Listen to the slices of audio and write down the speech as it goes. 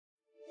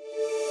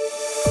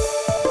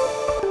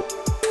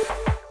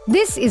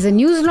This is a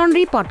News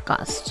Laundry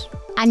podcast,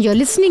 and you're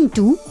listening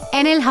to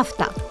NL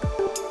Hafta.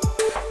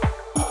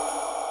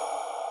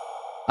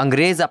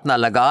 अंग्रेज अपना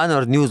लगान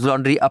और न्यूज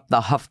लॉन्ड्री अपना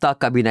हफ्ता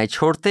कभी नहीं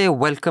छोड़ते.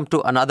 Welcome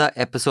to another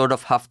episode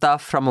of Hafta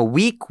from a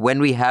week when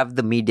we have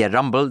the media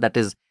rumble, that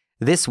is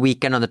this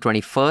weekend on the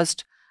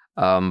 21st.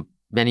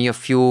 Many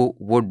of you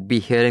would be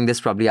hearing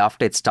this probably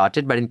after it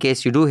started, but in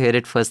case you do hear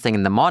it first thing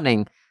in the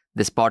morning,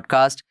 this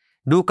podcast,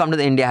 do come to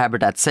the India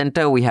Habitat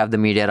Center. We have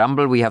the media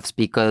rumble. We have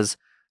speakers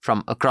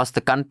from across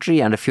the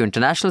country and a few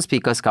international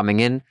speakers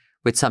coming in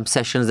with some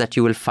sessions that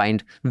you will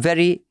find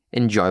very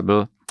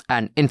enjoyable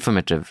and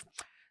informative.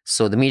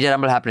 So the media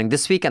rumble happening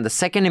this week. And the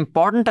second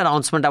important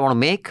announcement I want to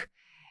make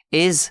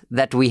is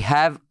that we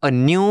have a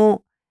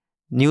new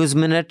News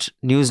Minute,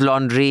 News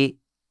Laundry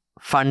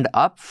fund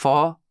up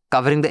for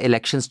covering the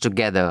elections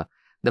together.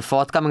 The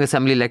forthcoming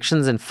assembly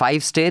elections in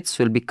 5 states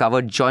will be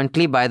covered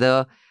jointly by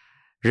the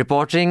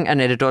reporting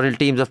and editorial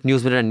teams of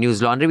News Minute and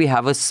News Laundry. We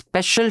have a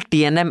special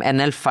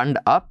TNM-NL fund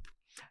up.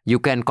 You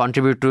can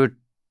contribute to it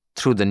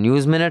through the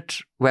News Minute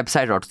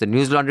website or to the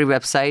News Laundry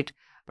website.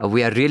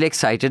 We are really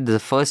excited. This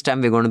is the first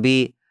time we're going to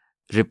be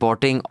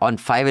reporting on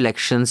 5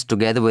 elections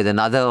together with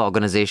another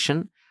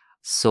organization.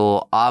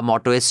 So our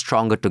motto is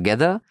stronger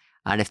together.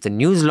 And if the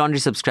News Laundry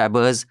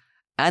subscribers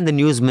and the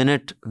News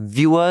Minute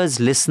viewers,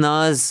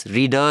 listeners,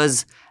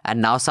 readers, and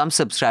now some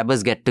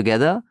subscribers get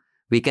together,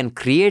 we can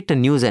create a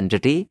news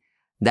entity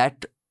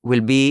that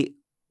will be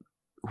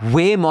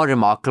way more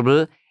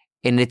remarkable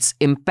in its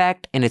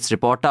impact, in its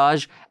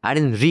reportage, and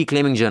in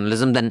reclaiming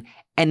journalism than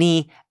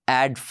any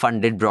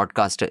ad-funded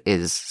broadcaster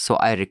is. So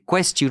I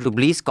request you to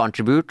please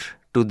contribute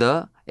to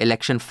the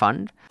election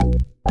fund.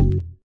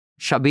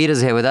 Shabir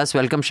is here with us.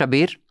 Welcome,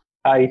 Shabir.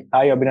 Hi,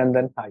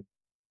 Abhinandan. Hi.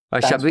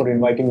 Thanks for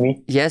inviting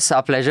me. Yes,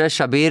 our pleasure.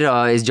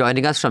 Shabir is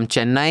joining us from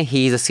Chennai.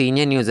 He is a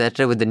senior news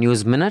editor with the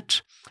News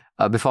Minute.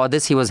 Before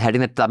this, he was heading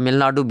the Tamil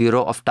Nadu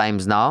Bureau of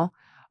Times Now.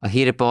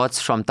 He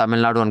reports from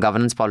Tamil Nadu on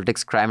governance,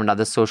 politics, crime, and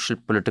other social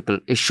political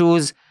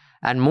issues.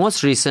 And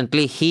most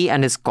recently, he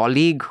and his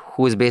colleague,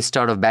 who is based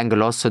out of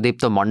Bangalore,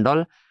 Sudipto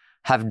Mondal,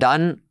 have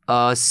done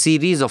a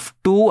series of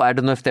 2. I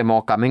don't know if there are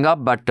more coming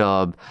up, but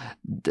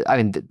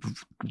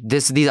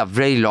these are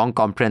very long,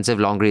 comprehensive,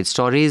 long-read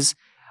stories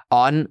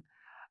on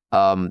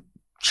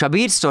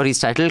Shabir's stories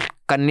titled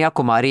Kanya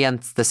Kumari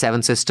and the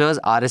Seven Sisters,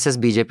 RSS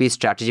BJP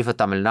Strategy for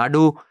Tamil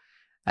Nadu.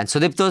 And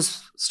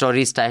Sudipto's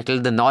story is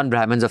titled The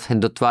Non-Brahmins of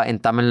Hindutva in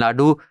Tamil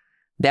Nadu.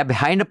 They're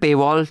behind a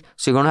paywall,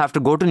 so you're going to have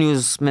to go to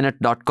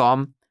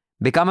newsminute.com,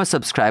 become a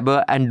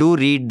subscriber, and do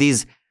read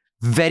these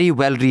very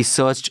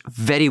well-researched,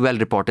 very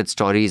well-reported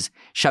stories.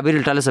 Shabir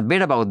will tell us a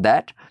bit about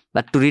that,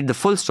 but to read the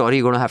full story,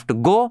 you're going to have to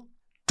go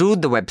to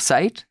the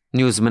website,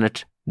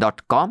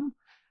 newsminute.com,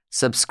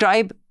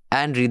 subscribe,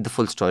 and read the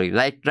full story.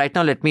 Right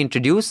now, let me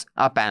introduce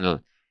our panel.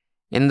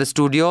 In the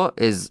studio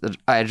is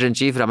our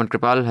Editor-in-Chief, Raman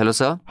Kripal. Hello,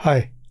 sir.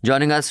 Hi.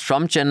 Joining us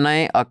from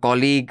Chennai, our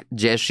colleague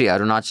Jayashree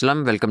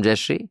Arunachalam. Welcome,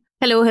 Jayashree.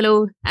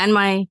 Hello. And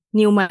my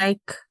new mic.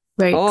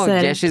 Very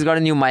excited. Jayashree's got a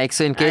new mic.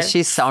 So in case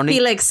she's sounding... I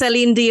feel like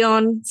Celine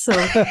Dion. So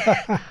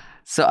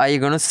are you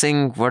going to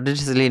sing... What did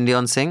Celine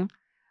Dion sing?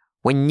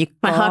 When you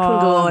my heart will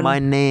go on. My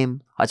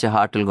name. Your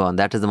heart will go on.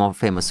 That is the more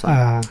famous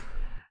one.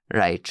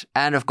 Right.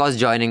 And of course,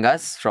 joining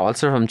us,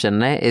 also from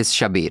Chennai, is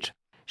Shabir.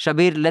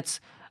 Shabir,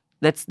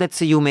 let's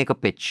say you make a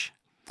pitch.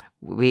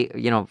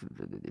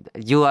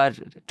 You are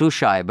too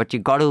shy, but you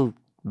got to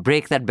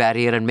break that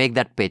barrier and make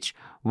that pitch.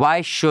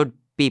 Why should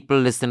people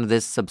listen to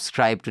this,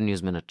 subscribe to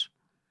News Minute?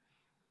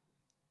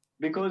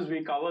 Because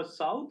we cover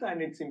South,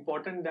 and it's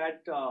important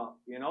that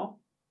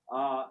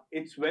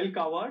it's well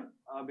covered.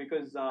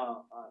 Because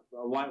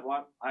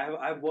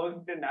I've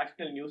worked in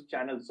national news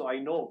channels, so I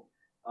know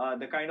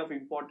the kind of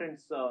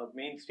importance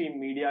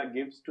mainstream media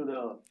gives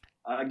to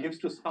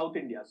South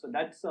India. So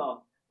that's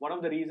one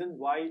of the reasons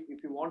why,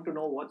 if you want to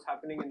know what's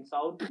happening in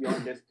South, your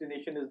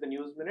destination is the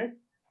News Minute.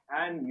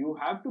 And you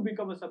have to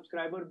become a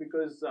subscriber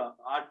because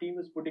our team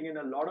is putting in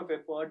a lot of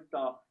effort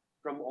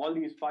from all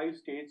these 5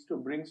 states to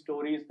bring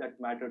stories that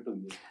matter to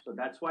you. So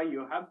that's why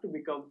you have to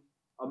become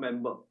a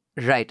member.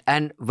 Right.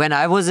 And when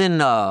I was in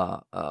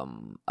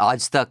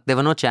Aaj Tak, there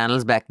were no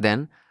channels back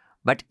then.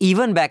 But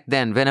even back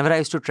then, whenever I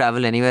used to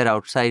travel anywhere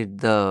outside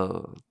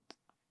the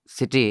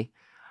city,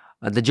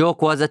 the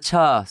joke was,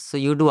 Acha, so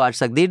you do Aaj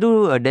Tak. They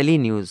do Delhi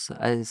news.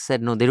 I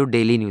said, no, they do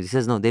daily news. He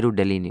says, no, they do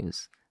Delhi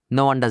news.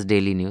 No one does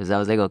daily news. I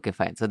was like, okay,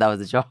 fine. So that was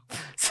the job.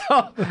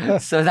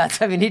 So that's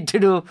why we need to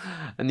do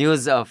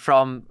news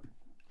from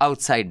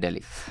outside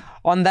Delhi.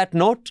 On that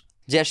note,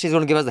 Jayashree is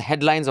going to give us the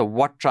headlines of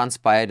what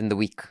transpired in the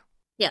week.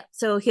 Yeah,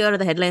 so here are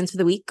the headlines for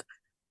the week.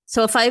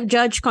 So a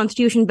 5-judge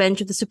constitution bench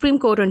of the Supreme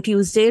Court on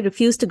Tuesday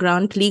refused to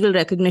grant legal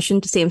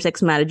recognition to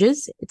same-sex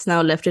marriages. It's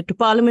now left it to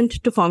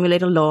Parliament to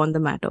formulate a law on the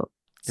matter.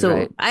 So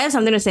right. I have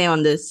something to say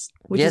on this,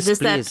 which is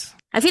just please. That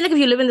I feel like if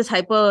you live in this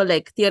hyper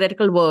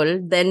theoretical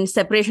world, then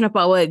separation of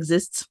power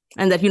exists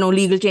and that,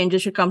 legal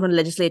changes should come from the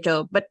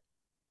legislature. But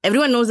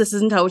everyone knows this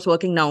isn't how it's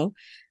working now.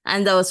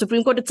 And the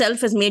Supreme Court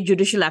itself has made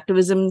judicial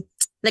activism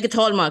like its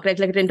hallmark, right?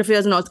 Like it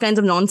interferes in all kinds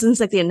of nonsense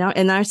like the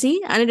NRC,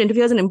 and it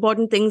interferes in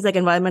important things like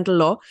environmental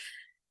law.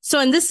 So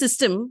in this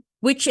system,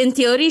 which in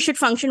theory should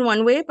function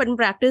one way, but in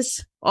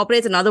practice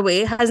operates another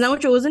way, has now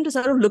chosen to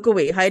sort of look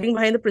away, hiding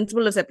behind the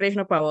principle of separation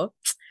of power.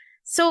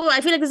 So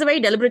I feel like this is a very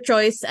deliberate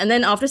choice. And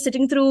then after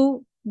sitting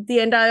through the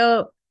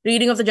entire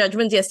reading of the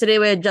judgments yesterday,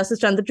 where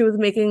Justice Chandrachud was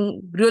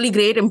making really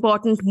great,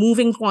 important,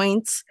 moving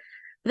points,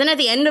 then at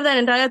the end of that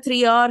entire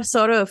 3-hour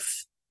sort of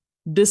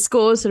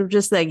discourse, sort of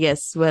just like,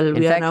 yes, well,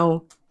 we are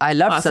now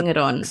passing it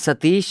on.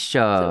 Satish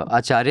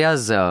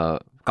Acharya's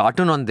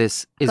cartoon on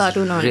this is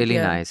really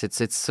nice.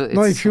 It's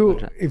no,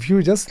 if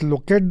you just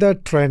look at the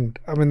trend,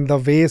 I mean, the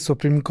way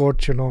Supreme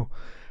Court,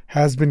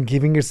 has been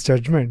giving its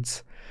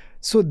judgments.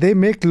 So they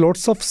make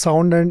lots of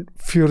sound and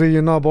fury,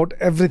 about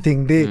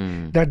everything.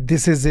 That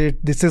this is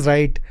it, this is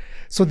right.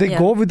 So they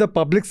go with the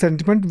public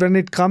sentiment. When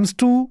it comes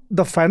to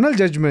the final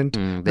judgment,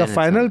 the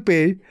final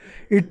pay,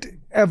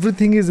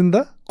 everything is in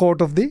the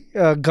court of the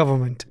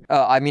government.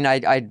 I mean,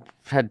 I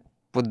had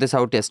put this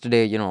out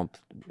yesterday.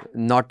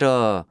 Not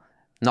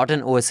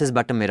an oasis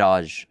but a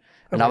mirage.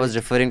 And I was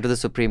referring to the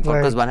Supreme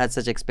Court because one had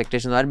such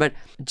expectations on it. But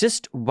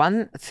just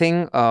one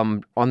thing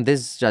on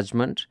this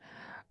judgment,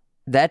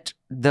 that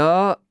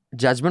the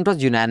judgment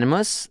was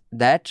unanimous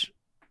that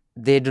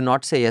they do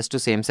not say yes to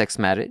same-sex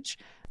marriage.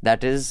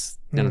 That is,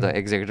 the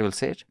executive will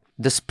say it.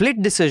 The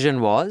split decision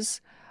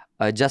was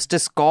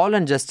Justice Kaul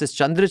and Justice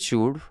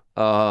Chandrachud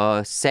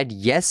said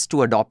yes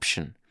to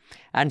adoption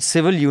and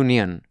civil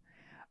union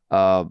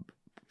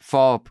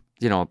for,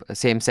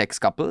 same-sex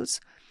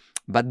couples.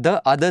 But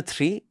the other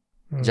three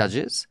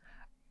judges,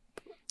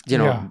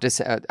 not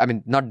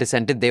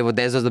dissented.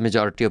 Theirs was the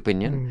majority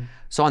opinion.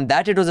 So on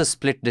that, it was a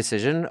split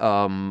decision.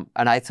 And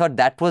I thought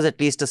that was at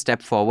least a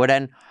step forward.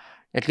 And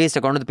at least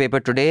according to the paper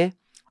today,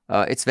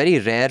 it's very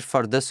rare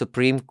for the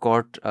Supreme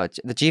Court,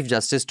 the Chief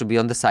Justice, to be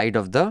on the side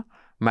of the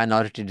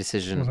minority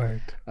decision.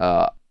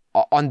 Right.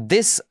 On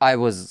this, I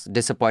was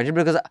disappointed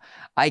because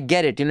I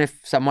get it. If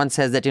someone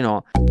says that,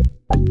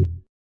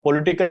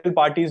 political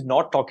parties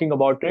not talking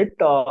about it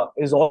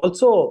is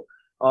also,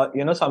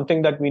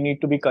 something that we need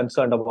to be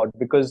concerned about,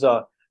 because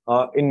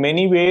in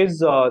many ways,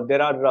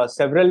 there are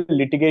several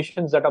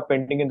litigations that are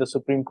pending in the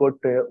Supreme Court,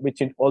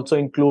 which also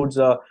includes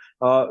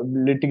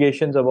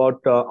litigations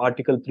about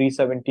Article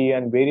 370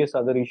 and various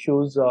other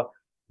issues.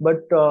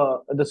 But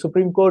the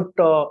Supreme Court,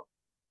 the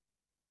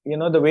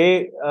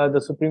way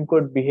the Supreme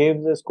Court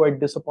behaves is quite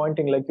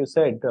disappointing. Like you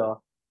said,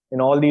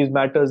 in all these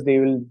matters, they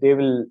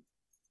will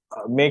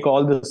make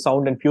all the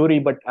sound and fury,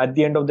 but at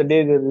the end of the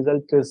day, the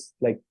result is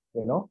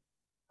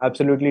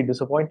absolutely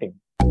disappointing.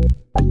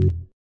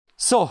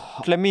 So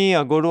let me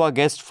go to our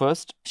guest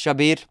first.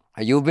 Shabir,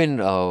 you've been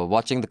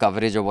watching the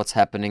coverage of what's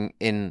happening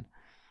in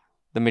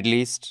the Middle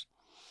East.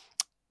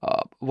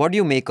 What do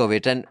you make of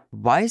it? And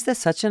why is there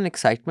such an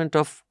excitement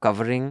of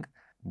covering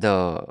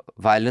the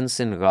violence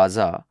in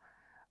Gaza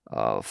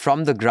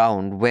from the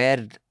ground,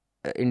 where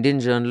Indian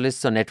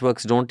journalists or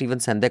networks don't even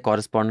send their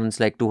correspondents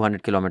like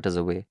 200 kilometers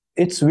away?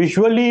 It's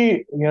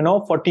visually,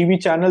 for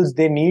TV channels,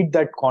 they need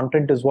that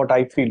content is what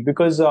I feel.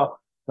 Because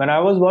when I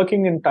was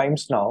working in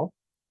Times Now,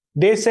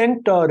 they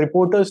sent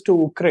reporters to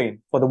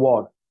Ukraine for the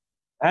war.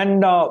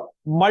 And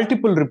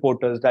multiple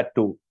reporters, that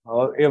too.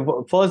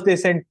 First, they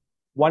sent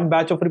one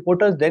batch of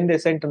reporters, then they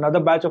sent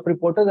another batch of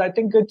reporters. I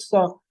think it's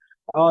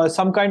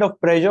some kind of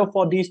pressure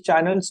for these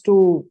channels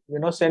to,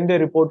 send their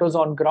reporters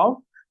on ground.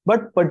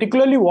 But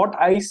particularly what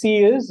I see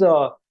is...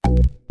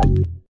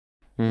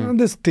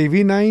 This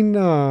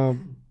TV9,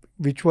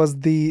 which was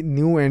the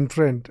new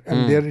entrant,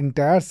 and their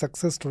entire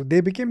success story,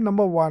 they became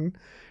number one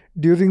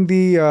during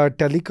the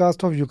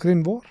telecast of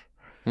Ukraine war.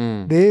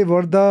 They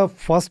were the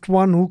first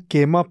one who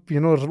came up,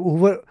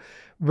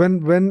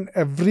 when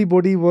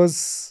everybody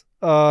was,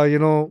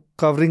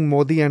 covering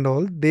Modi and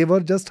all, they were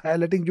just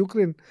highlighting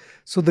Ukraine.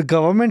 So the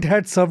government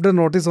had served a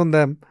notice on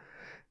them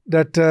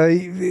that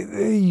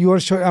you are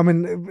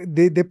showing,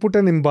 they put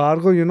an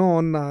embargo,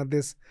 on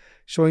this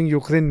showing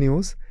Ukraine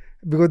news,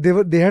 because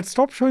they had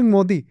stopped showing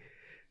Modi.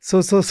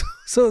 So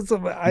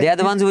they are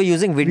the ones who were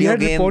using video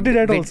game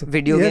graphics.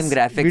 Video game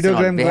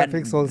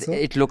graphics also.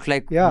 It looked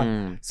like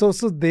So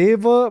they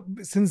were,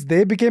 since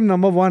they became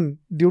number one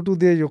due to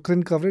their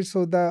Ukraine coverage,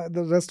 so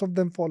the rest of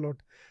them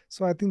followed.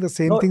 So I think the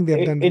same thing they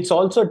have done. It's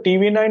also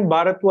TV9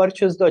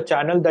 Bharatvarsh is the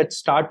channel that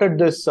started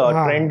this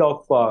trend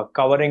of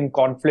covering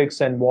conflicts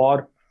and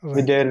war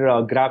with their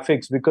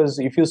graphics. Because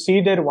if you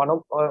see their one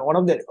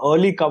of their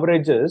early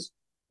coverages,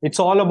 it's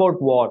all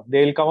about war.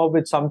 They'll come up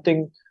with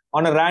something.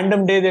 On a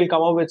random day, they'll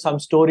come up with some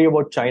story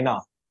about China.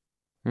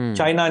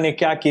 China ne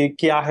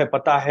kiya hai,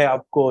 pata hai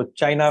aapko,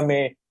 China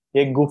mein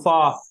ek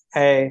gufa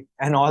hai,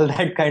 and all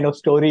that kind of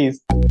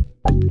stories.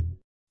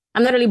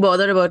 I'm not really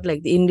bothered about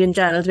like the Indian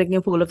channels making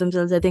a fool of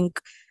themselves. I think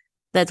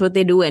that's what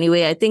they do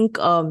anyway. I think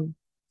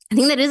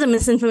there is a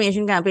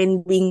misinformation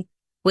campaign being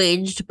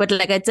waged, but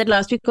like I said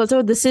last week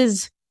also,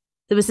 the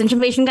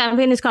misinformation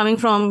campaign is coming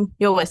from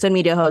your Western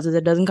media houses.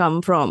 It doesn't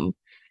come from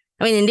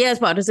I mean, India is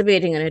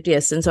participating in it,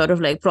 yes, and sort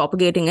of like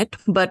propagating it.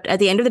 But at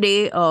the end of the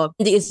day,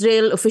 the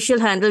Israel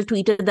official handle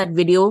tweeted that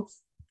video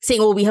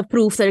saying, oh, we have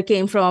proof that it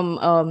came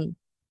from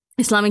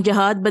Islamic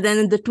Jihad. But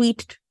then the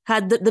tweet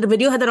had the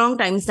video had the wrong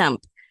timestamp.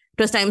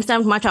 It was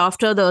timestamped much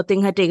after the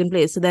thing had taken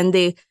place. So then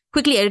they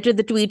quickly edited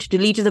the tweet,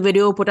 deleted the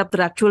video, put up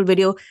the actual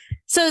video.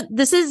 So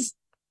this is,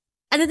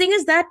 and the thing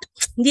is that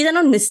these are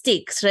not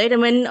mistakes, right? I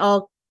mean,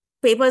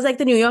 papers like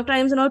the New York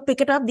Times and all pick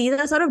it up. These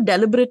are sort of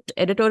deliberate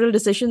editorial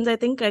decisions, I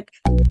think. Like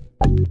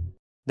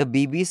the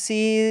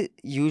BBC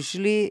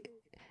usually,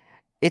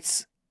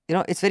 it's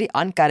very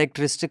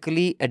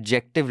uncharacteristically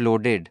adjective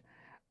loaded.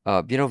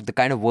 The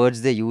kind of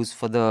words they use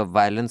for the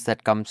violence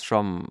that comes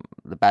from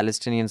the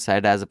Palestinian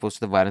side as opposed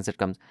to the violence that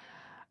comes.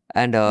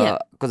 And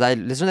because I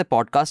listen to the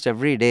podcast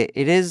every day,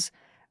 it is,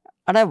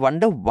 and I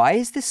wonder why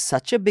is this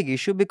such a big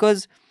issue?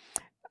 Because,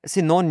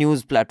 see, no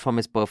news platform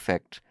is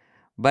perfect,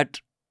 but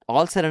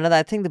all said and done,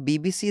 I think the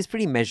BBC is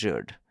pretty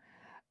measured.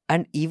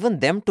 And even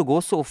them to go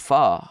so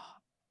far,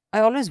 I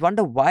always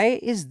wonder, why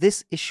is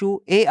this issue,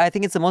 I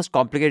think it's the most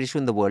complicated issue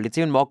in the world. It's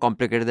even more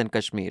complicated than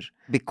Kashmir.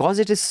 Because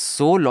it is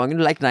so long,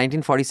 like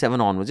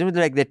 1947 onwards,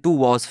 like there are 2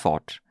 wars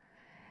fought.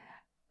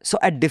 So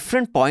at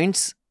different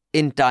points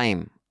in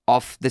time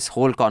of this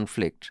whole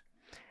conflict,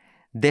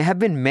 there have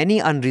been many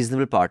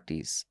unreasonable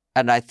parties.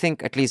 And I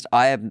think, at least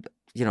I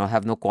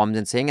have no qualms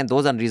in saying, and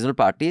those unreasonable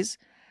parties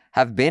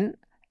have been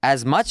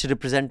as much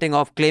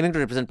claiming to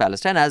represent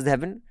Palestine as they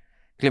have been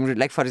claiming to,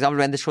 like, for example,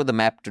 when they show the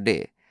map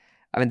today,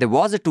 I mean, there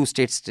was a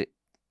 2-state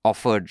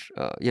offered,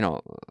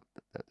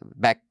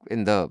 back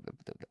in the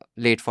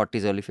late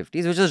 40s, early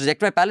 50s, which was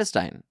rejected by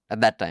Palestine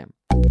at that time.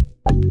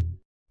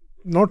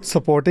 Not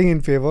supporting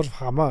in favor of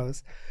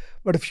Hamas,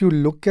 but if you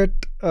look at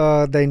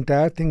the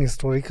entire thing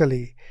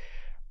historically,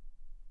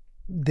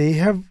 they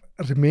have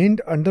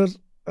remained under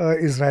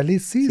Israeli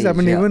siege. I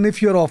mean, even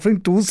if you're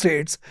offering 2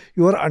 states,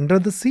 you are under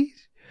the siege.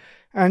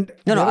 And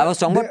I was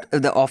talking about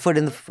the offered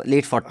in the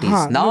late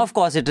 40s. Now, of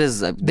course, it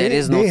is.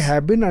 They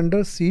have been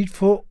under siege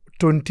for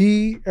 20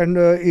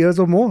 years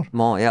or more.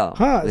 More, yeah.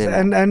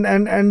 And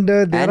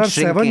there are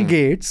shrinking. 7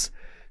 gates,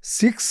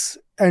 6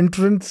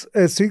 entrance.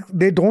 6.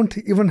 They don't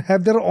even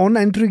have their own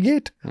entry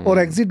gate or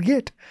exit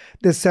gate.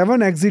 There's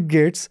 7 exit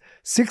gates.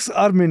 6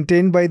 are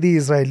maintained by the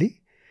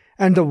Israeli,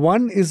 and the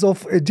 1 is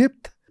of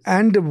Egypt.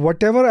 And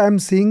whatever I'm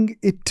seeing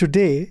it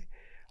today,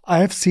 I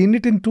have seen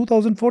it in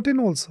 2014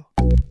 also.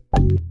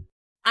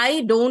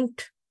 I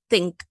don't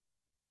think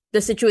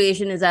the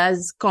situation is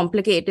as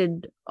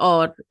complicated,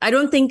 or I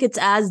don't think it's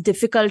as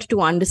difficult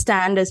to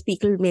understand as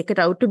people make it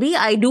out to be.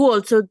 I do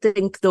also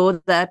think,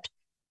 though, that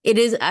it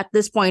is at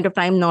this point of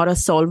time not a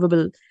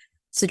solvable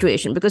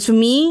situation. Because for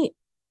me,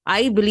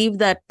 I believe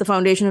that the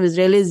foundation of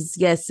Israel is,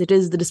 yes, it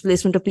is the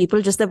displacement of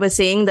people. Just that we're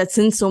saying that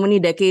since so many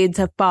decades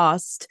have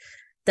passed,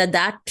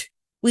 that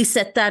we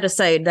set that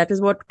aside. That is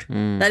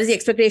that is the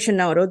expectation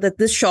now, right? That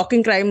this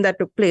shocking crime that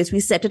took place, we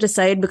set it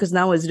aside because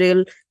now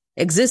Israel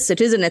exists. It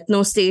is an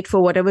ethno-state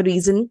for whatever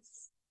reason.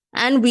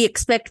 And we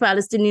expect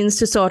Palestinians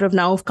to sort of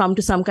now come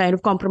to some kind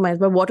of compromise.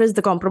 But what is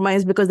the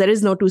compromise? Because there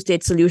is no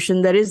 2-state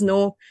solution. There is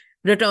no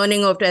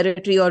returning of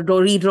territory or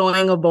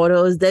redrawing of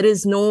borders. There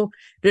is no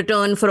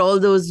return for all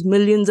those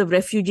millions of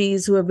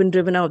refugees who have been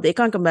driven out. They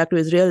can't come back to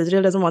Israel.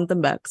 Israel doesn't want them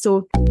back.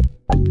 So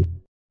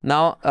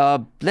now,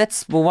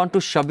 let's move on to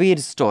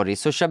Shabir's story.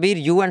 So,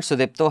 Shabir, you and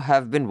Sudipto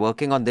have been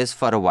working on this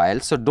for a while,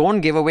 so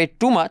don't give away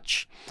too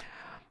much.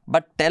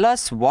 But tell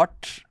us,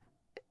 what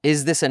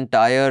is this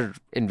entire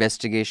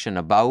investigation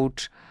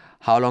about?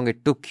 How long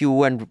it took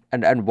you, and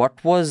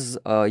what was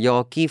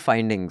your key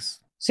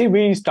findings? See,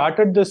 we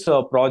started this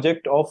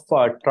project of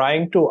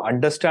trying to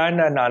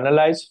understand and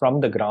analyze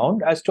from the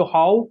ground as to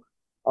how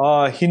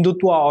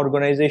Hindutva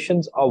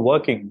organizations are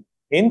working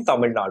in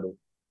Tamil Nadu.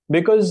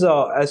 Because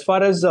as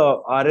far as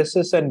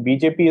RSS and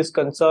BJP is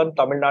concerned,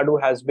 Tamil Nadu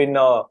has been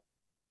a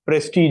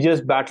prestigious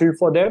battle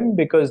for them,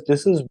 because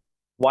this is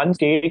one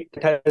state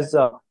that has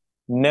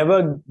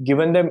never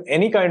given them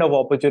any kind of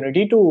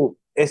opportunity to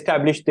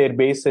establish their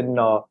base in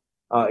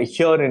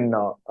here in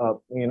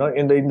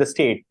the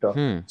state.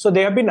 So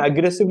they have been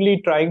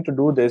aggressively trying to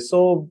do this.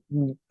 So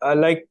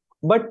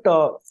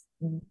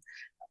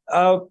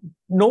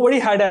nobody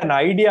had an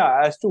idea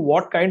as to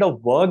what kind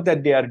of work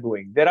that they are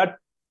doing. There are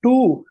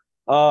 2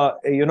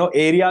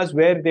 areas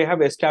where they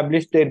have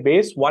established their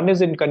base. One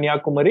is in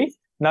Kanyakumari,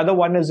 another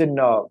one is in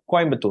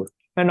Coimbatore.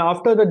 And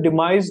after the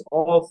demise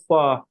of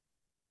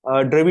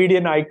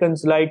Dravidian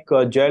icons like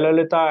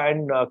Jayalalitha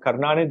and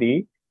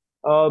Karunanidhi,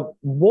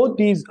 both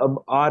these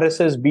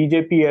RSS,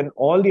 BJP and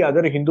all the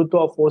other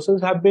Hindutva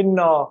forces have been,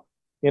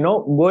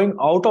 going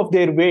out of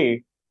their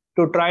way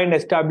to try and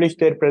establish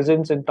their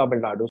presence in Tamil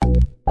Nadu.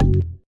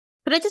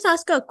 Could I just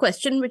ask a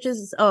question, which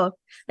is,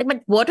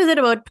 but what is it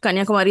about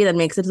Kanyakumari that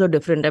makes it so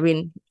different? I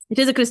mean, it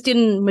is a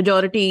Christian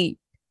majority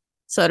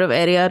sort of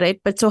area, right?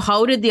 But so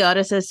how did the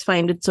RSS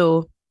find it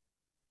so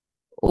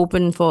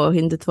open for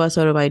Hindutva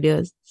sort of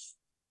ideas?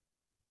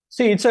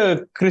 See, it's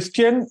a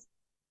Christian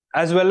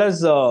as well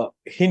as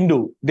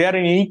Hindu. They are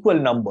in equal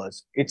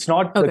numbers. It's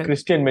not the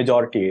Christian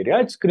majority area.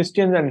 It's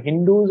Christians and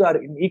Hindus are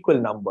in equal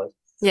numbers.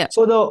 Yeah.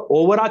 So the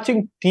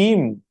overarching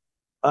theme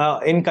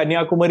in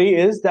Kanyakumari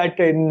is that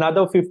in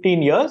another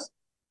 15 years,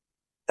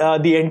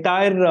 the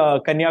entire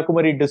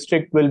Kanyakumari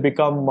district will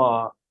become,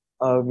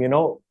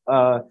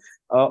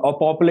 a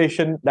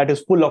population that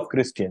is full of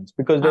Christians,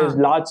 because there is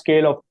large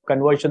scale of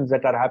conversions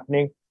that are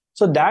happening.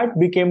 So that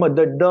became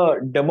the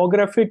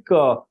demographic,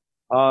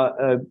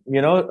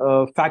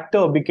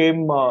 factor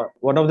became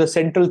one of the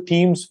central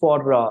themes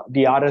for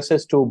the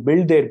RSS to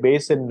build their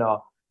base in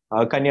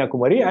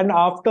Kanyakumari. And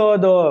after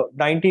the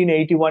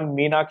 1981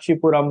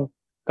 Meenakshipuram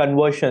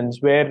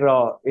conversions, where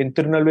in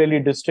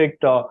Tirunelveli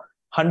district,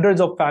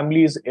 hundreds of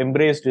families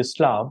embraced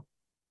Islam,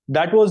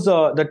 that was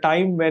the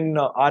time when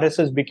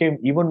RSS became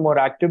even more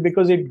active,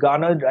 because it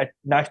garnered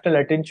national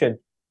attention.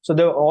 So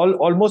they were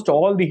almost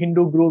all the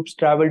Hindu groups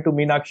traveled to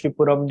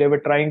Meenakshipuram. They were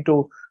trying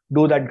to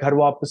do that Ghar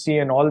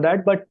Wapasi and all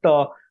that. But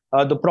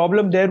the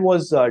problem there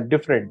was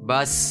different.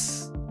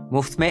 Bas,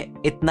 muft mein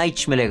itna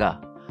ich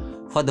milega.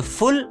 For the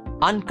full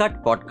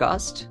uncut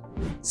podcast,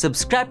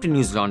 subscribe to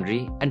News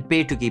Laundry and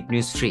pay to keep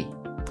news free.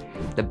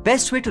 The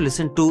best way to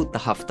listen to The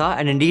Hafta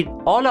and indeed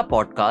all our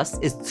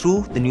podcasts is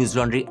through the News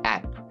Laundry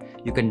app.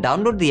 You can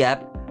download the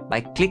app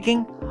by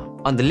clicking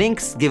on the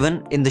links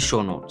given in the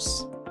show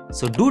notes.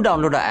 So do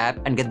download our app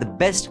and get the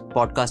best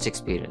podcast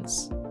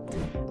experience.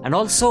 And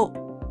also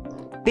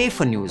pay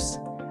for news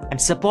and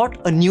support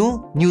a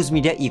new news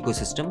media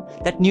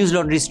ecosystem that News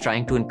Laundry is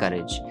trying to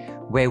encourage,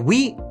 where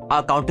we are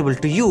accountable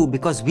to you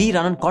because we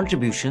run on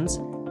contributions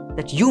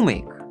that you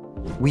make.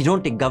 We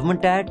don't take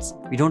government ads,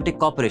 we don't take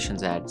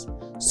corporations ads,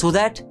 so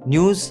that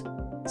news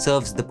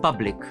serves the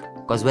public,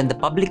 because when the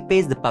public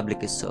pays, the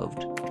public is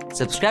served.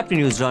 Subscribe to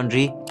News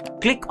Laundry,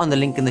 click on the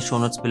link in the show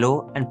notes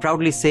below and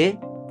proudly say,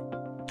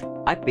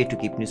 I pay to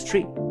keep news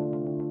free.